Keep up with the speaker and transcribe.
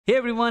Hey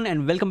everyone,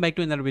 and welcome back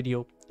to another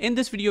video. In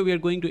this video, we are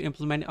going to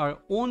implement our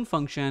own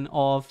function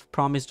of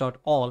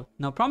Promise.all.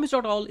 Now,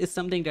 Promise.all is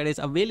something that is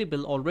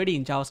available already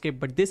in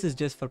JavaScript, but this is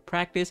just for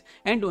practice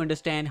and to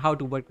understand how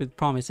to work with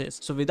promises.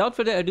 So without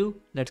further ado,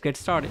 let's get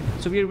started.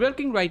 So we are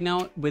working right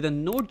now with a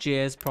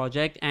Node.js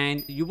project,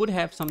 and you would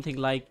have something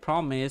like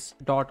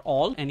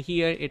Promise.all, and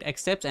here it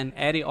accepts an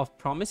array of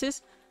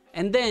promises.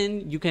 And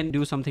then you can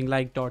do something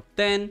like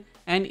 .then,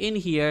 and in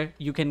here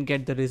you can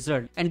get the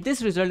result, and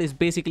this result is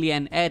basically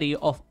an array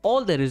of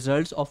all the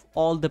results of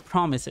all the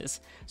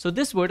promises. So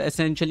this would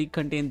essentially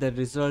contain the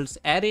results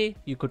array.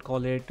 You could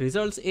call it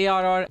results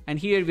arr, and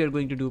here we are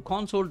going to do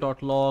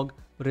console.log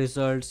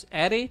results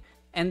array,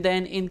 and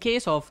then in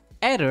case of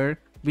error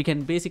we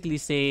can basically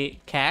say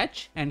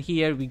catch, and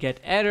here we get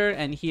error,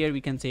 and here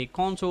we can say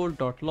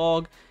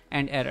console.log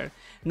and error.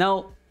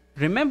 Now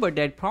remember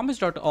that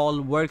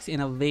Promise.all works in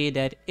a way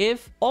that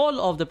if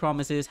all of the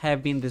promises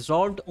have been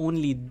resolved,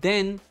 only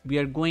then we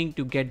are going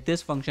to get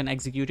this function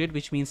executed,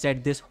 which means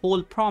that this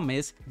whole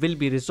promise will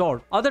be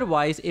resolved.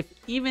 Otherwise, if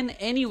even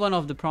any one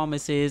of the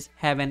promises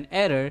have an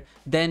error,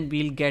 then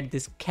we'll get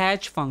this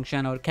catch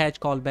function or catch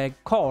callback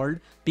called,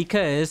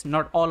 because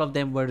not all of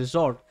them were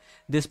resolved.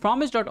 This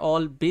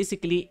Promise.all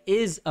basically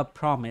is a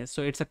promise.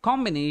 So it's a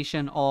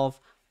combination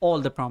of all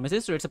the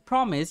promises. So it's a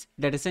promise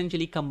that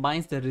essentially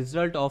combines the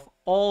result of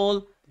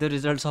all the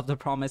results of the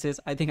promises.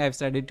 I think I've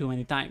said it too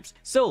many times.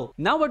 So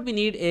now what we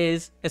need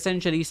is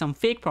essentially some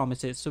fake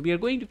promises. So we are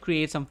going to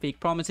create some fake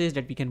promises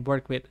that we can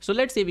work with. So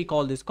let's say we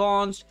call this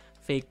const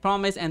fake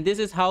promise, and this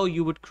is how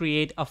you would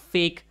create a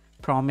fake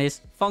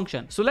promise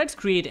function. So let's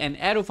create an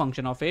arrow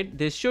function of it.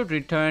 This should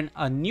return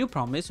a new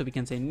promise. So we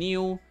can say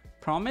new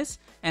promise,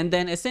 and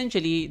then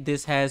essentially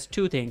this has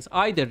two things,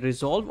 either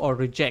resolve or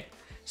reject.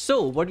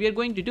 So what we are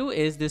going to do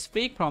is this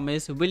fake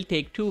promise will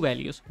take two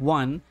values.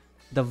 One,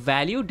 the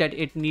value that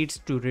it needs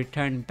to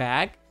return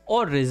back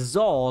or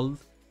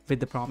resolve with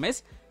the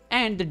promise,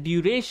 and the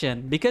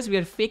duration. Because we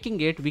are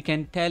faking it, we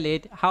can tell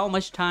it how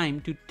much time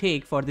to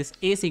take for this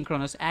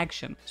asynchronous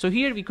action. So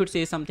here we could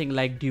say something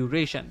like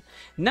duration.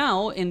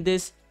 Now in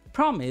this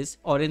promise,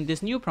 or in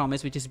this new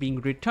promise which is being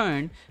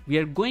returned, we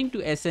are going to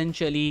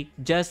essentially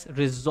just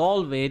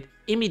resolve it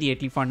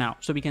immediately for now.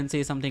 So we can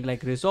say something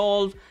like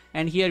resolve,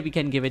 and here we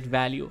can give it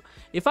value.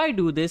 If I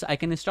do this, I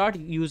can start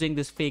using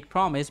this fake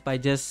promise by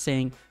just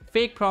saying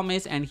fake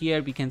promise, and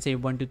here we can say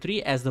 1 to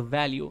 3 as the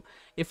value.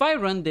 If I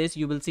run this,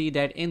 you will see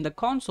that in the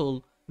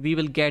console we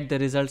will get the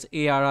results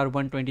ARR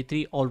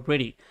 123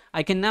 already.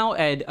 I can now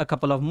add a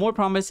couple of more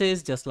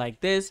promises just like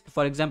this.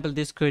 For example,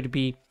 this could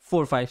be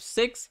 4, 5,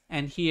 6,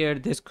 and here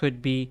this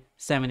could be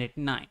 7, 8,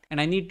 9,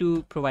 and I need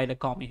to provide a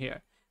comma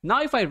here.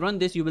 Now if I run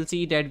this, you will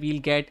see that we'll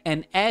get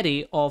an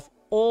array of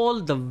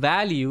all the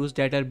values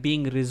that are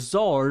being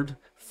resolved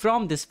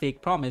from this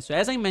fake promise. So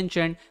as I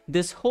mentioned,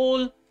 this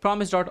whole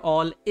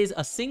Promise.all is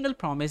a single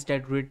promise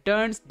that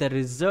returns the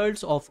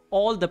results of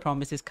all the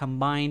promises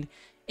combined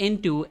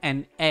into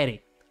an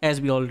array, as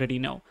we already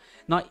know.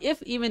 Now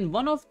if even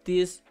one of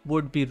these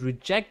would be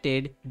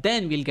rejected,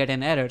 then we'll get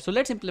an error. So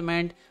let's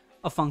implement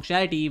a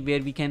functionality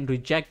where we can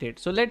reject it.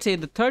 So let's say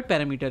the third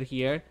parameter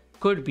here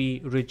could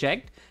be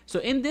reject. So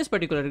in this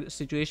particular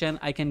situation,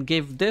 I can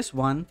give this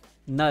one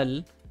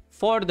null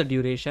for the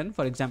duration.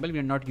 For example, we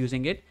are not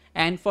using it,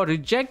 and for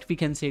reject we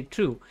can say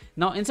true.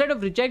 Now instead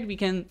of reject, we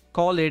can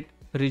call it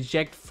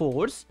reject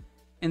force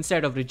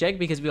instead of reject,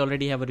 because we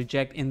already have a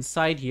reject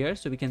inside here.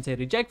 So we can say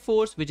reject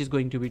force, which is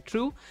going to be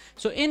true.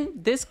 So in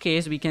this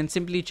case, we can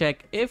simply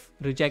check if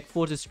reject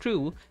force is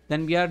true,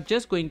 then we are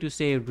just going to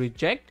say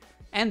reject,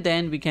 and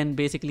then we can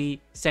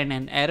basically send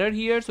an error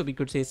here. So we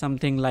could say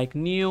something like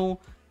new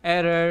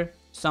error,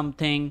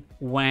 something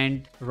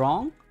went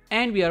wrong,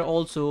 and we are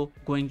also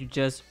going to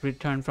just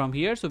return from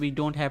here, so we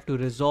don't have to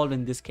resolve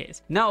in this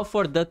case. Now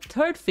for the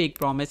third fake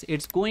promise,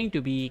 it's going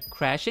to be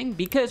crashing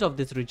because of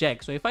this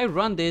reject. So if I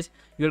run this,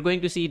 you're going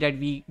to see that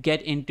we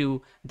get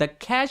into the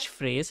catch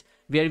phrase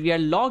where we are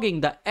logging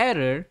the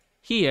error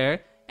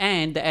here,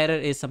 and the error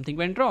is something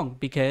went wrong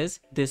because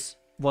this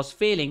was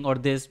failing, or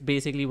this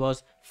basically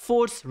was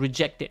force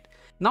rejected.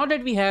 Now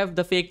that we have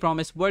the fake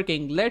promise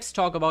working, let's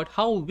talk about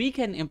how we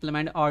can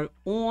implement our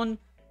own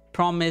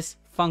promise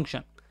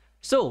function.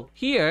 So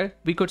here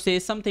we could say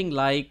something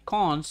like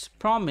const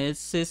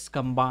promises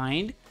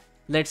combined.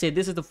 Let's say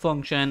this is the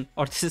function,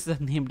 or this is the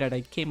name that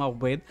I came up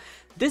with.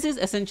 This is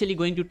essentially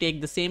going to take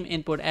the same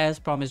input as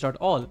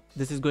Promise.all.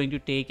 This is going to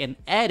take an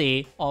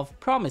array of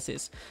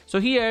promises. So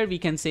here we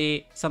can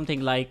say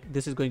something like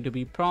this is going to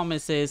be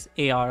promises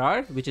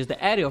arr, which is the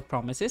array of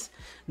promises.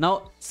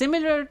 Now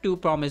similar to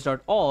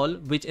Promise.all,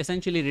 which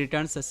essentially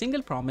returns a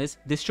single promise,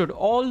 this should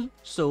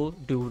also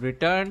do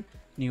return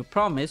new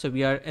promise. So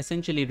we are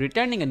essentially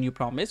returning a new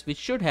promise which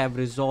should have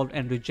resolved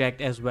and reject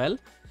as well.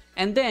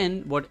 And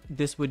then what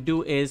this would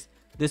do is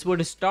this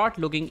would start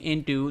looking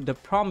into the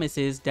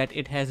promises that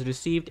it has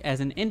received as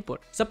an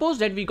input. Suppose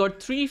that we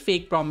got 3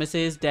 fake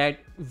promises that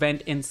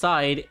went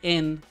inside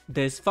in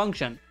this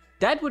function.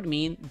 That would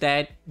mean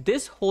that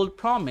this whole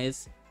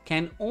promise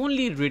can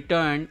only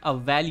return a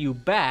value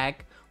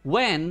back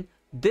when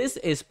this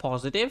is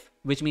positive,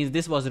 which means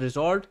this was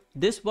resolved,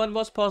 this one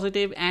was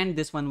positive, and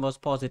this one was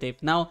positive.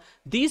 Now,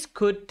 these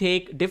could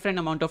take different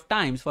amount of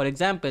times. For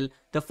example,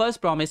 the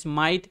first promise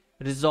might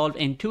resolve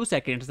in 2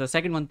 seconds, the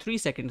second one 3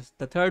 seconds,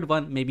 the third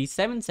one maybe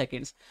 7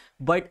 seconds,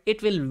 but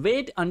it will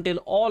wait until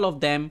all of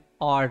them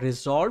are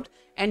resolved,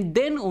 and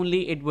then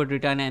only it would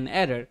return an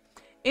error.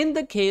 In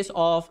the case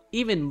of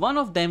even one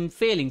of them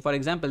failing, for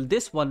example,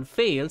 this one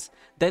fails,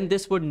 then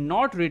this would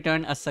not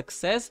return a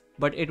success,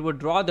 but it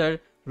would rather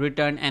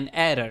return an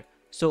error.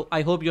 So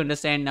I hope you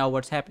understand now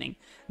what's happening.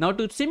 Now,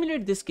 to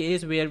simulate this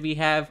case where we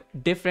have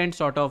different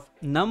sort of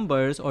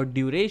numbers or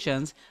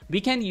durations,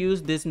 we can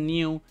use this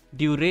new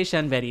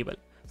duration variable.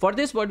 For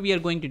this, what we are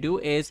going to do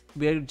is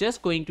we're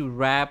just going to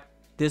wrap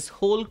this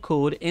whole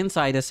code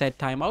inside a set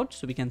timeout.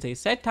 So we can say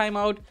set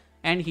timeout,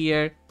 and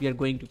here we are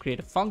going to create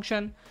a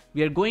function.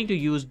 We are going to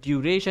use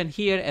duration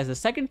here as a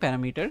second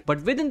parameter,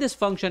 but within this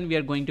function, we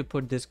are going to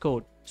put this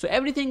code. So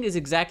everything is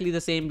exactly the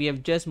same. We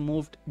have just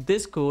moved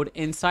this code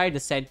inside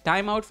the set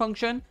timeout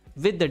function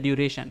with the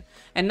duration.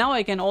 And now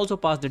I can also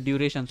pass the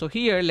duration. So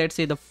here, let's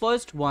say the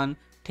first one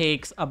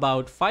takes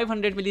about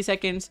 500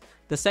 milliseconds.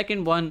 The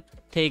second one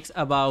takes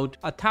about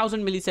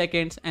 1000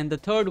 milliseconds. And the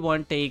third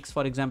one takes,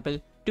 for example,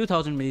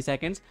 2000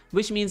 milliseconds,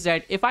 which means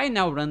that if I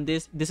now run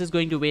this, this is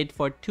going to wait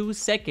for 2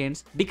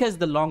 seconds because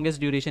the longest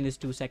duration is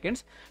 2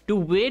 seconds to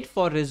wait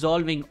for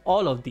resolving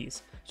all of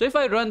these. So if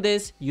I run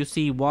this, you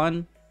see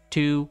 1,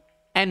 2,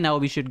 and now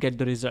we should get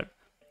the result,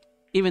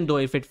 even though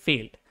if it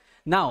failed.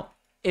 Now,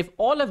 if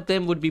all of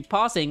them would be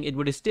passing, it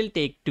would still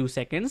take 2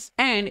 seconds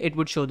and it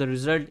would show the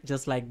result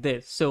just like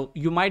this. So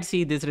you might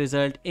see this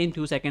result in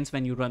 2 seconds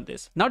when you run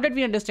this. Now that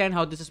we understand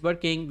how this is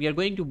working, we are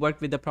going to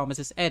work with the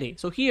promises array.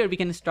 So here we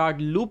can start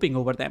looping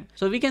over them.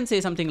 So we can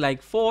say something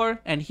like for,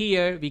 and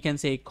here we can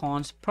say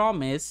const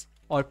promise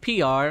or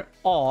PR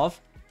of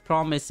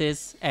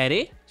promises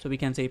array. So we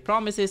can say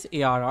promises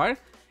ARR.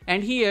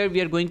 And here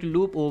we are going to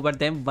loop over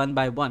them one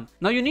by one.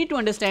 Now you need to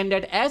understand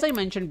that, as I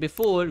mentioned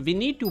before, we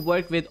need to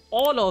work with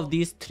all of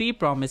these 3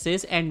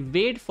 promises and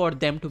wait for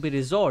them to be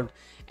resolved.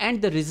 And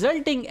the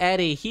resulting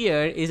array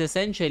here is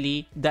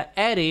essentially the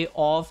array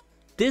of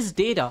this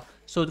data.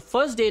 So the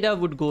first data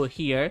would go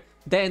here,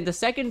 then the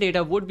second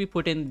data would be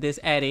put in this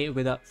array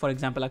with a, for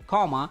example, a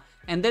comma,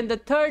 and then the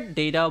third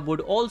data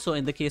would also,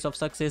 in the case of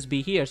success,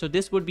 be here. So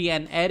this would be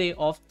an array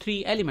of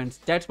 3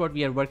 elements. That's what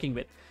we are working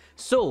with.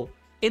 So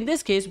in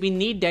this case, we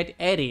need that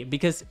array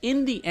because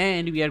in the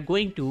end, we are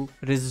going to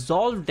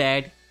resolve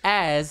that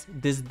as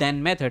this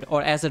then method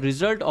or as a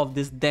result of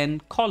this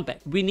then callback.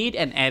 We need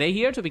an array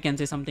here. So we can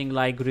say something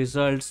like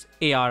results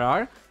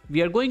ARR.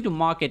 We are going to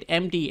mark it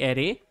empty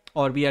array,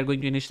 or we are going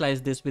to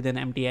initialize this with an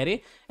empty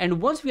array.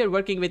 And once we are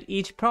working with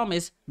each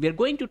promise, we are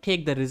going to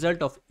take the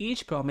result of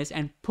each promise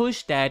and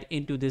push that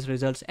into this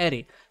results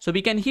array. So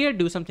we can here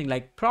do something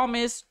like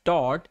promise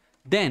dot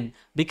then,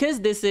 because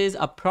this is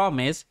a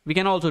promise, we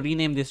can also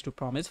rename this to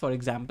promise, for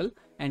example,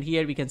 and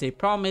here we can say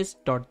promise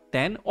dot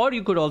then, or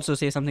you could also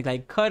say something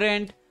like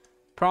current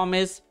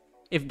promise,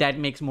 if that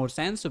makes more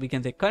sense. So we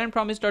can say current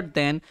promise dot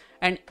then,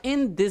 and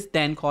in this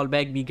then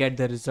callback we get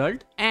the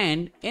result,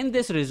 and in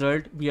this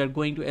result we are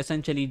going to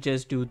essentially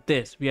just do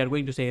this. We are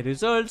going to say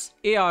results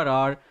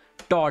ARR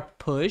dot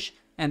push,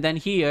 and then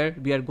here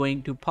we are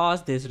going to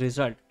pass this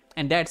result,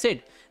 and that's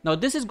it. Now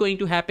this is going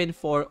to happen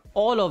for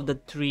all of the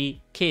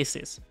 3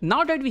 cases.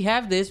 Now that we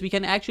have this, we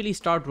can actually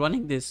start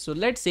running this. So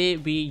let's say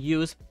we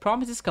use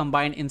promises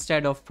combined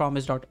instead of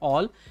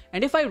Promise.all.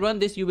 And if I run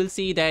this, you will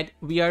see that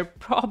we are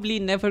probably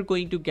never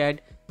going to get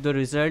the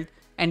result.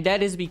 And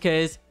that is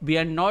because we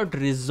are not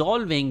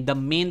resolving the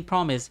main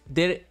promise.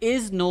 There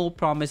is no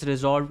promise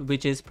resolved,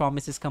 which is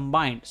promises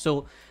combined.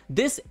 So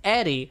this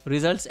array,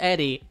 results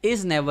array,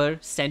 is never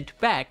sent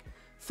back.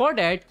 For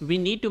that, we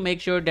need to make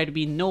sure that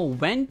we know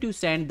when to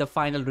send the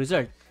final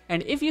result.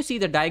 And if you see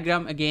the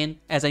diagram again,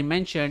 as I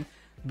mentioned,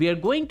 we are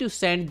going to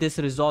send this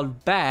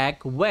result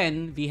back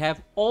when we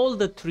have all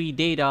the 3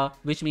 data,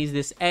 which means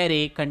this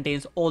array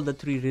contains all the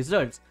 3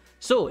 results.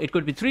 So it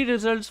could be 3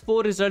 results,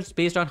 4 results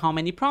based on how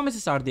many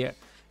promises are there.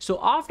 So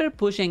after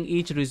pushing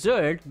each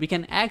result, we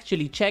can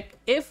actually check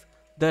if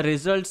the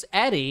results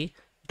array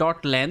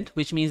dot length,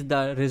 which means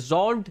the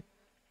resolved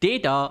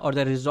data or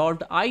the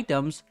resolved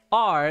items,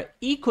 are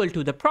equal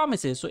to the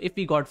promises. So if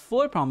we got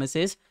 4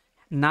 promises,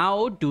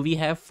 now do we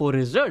have 4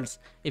 results?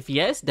 If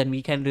yes, then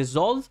we can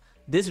resolve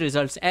this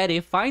results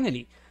array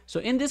finally. So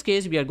in this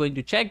case, we are going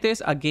to check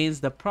this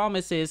against the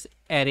promises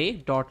array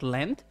dot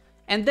length.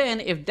 And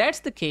then if that's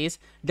the case,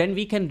 then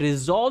we can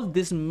resolve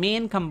this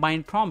main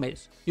combined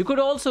promise. You could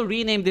also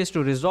rename this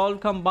to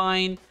resolve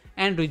combine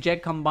and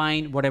reject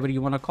combine, whatever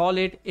you want to call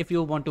it, if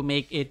you want to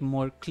make it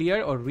more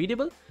clear or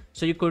readable.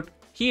 So you could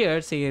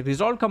here say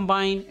resolve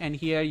combine, and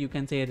here you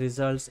can say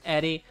results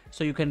array,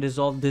 so you can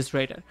resolve this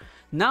later.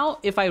 Now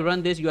if I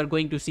run this, you are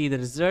going to see the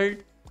result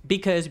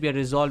because we are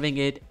resolving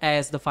it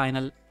as the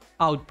final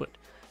output.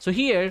 So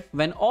here,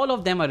 when all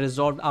of them are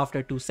resolved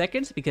after 2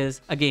 seconds, because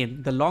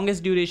again the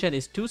longest duration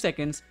is 2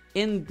 seconds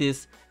in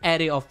this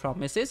array of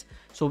promises,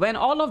 so when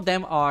all of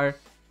them are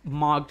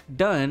marked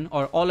done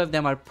or all of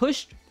them are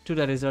pushed to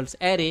the results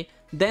array,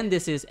 then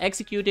this is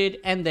executed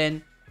and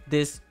then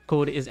this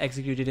code is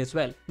executed as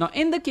well. Now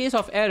in the case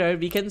of error,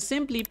 we can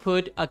simply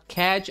put a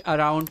catch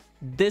around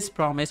this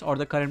promise or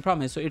the current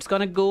promise. So it's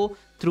gonna go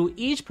through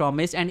each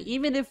promise, and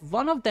even if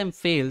one of them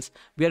fails,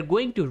 we are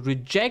going to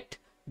reject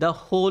the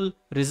whole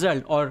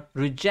result or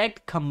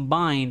reject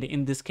combined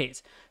in this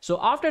case. So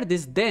after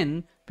this,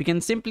 then we can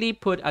simply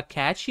put a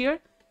catch here,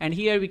 and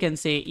here we can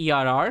say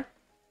ERR.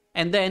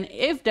 And then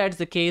if that's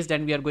the case,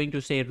 then we are going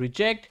to say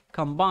reject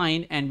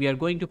combine, and we are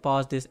going to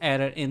pass this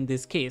error in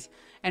this case.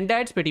 And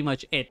that's pretty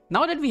much it.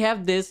 Now that we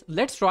have this,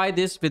 let's try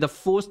this with a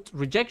forced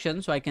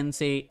rejection. So I can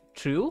say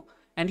true.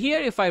 And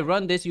here, if I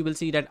run this, you will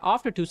see that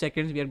after 2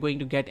 seconds, we are going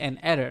to get an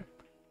error.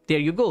 There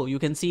you go. You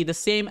can see the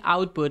same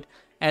output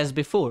as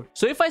before.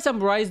 So if I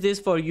summarize this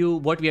for you,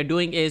 what we are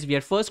doing is we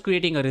are first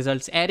creating a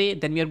results array,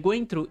 then we are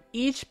going through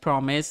each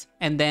promise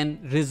and then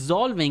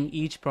resolving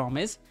each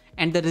promise.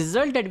 And the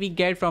result that we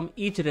get from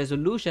each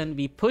resolution,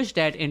 we push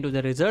that into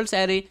the results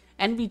array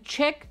and we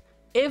check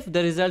if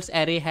the results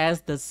array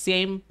has the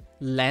same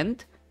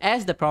length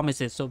as the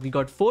promises. So we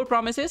got 4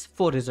 promises,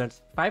 4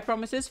 results, 5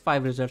 promises,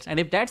 5 results. And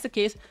if that's the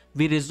case,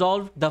 we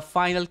resolve the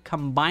final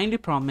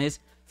combined promise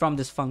from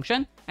this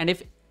function. And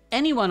if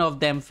any one of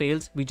them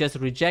fails, we just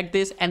reject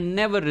this and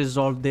never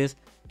resolve this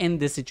in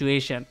this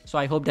situation. So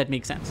I hope that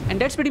makes sense. And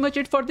that's pretty much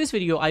it for this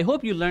video. I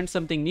hope you learned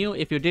something new.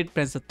 If you did,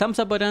 press the thumbs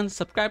up button,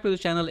 subscribe to the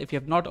channel if you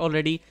have not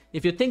already.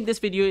 If you think this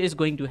video is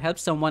going to help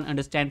someone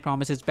understand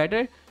promises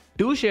better,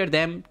 do share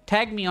them,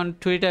 tag me on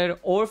Twitter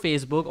or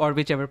Facebook or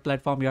whichever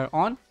platform you're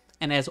on.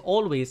 And as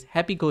always,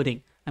 happy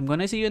coding. I'm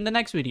gonna see you in the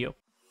next video.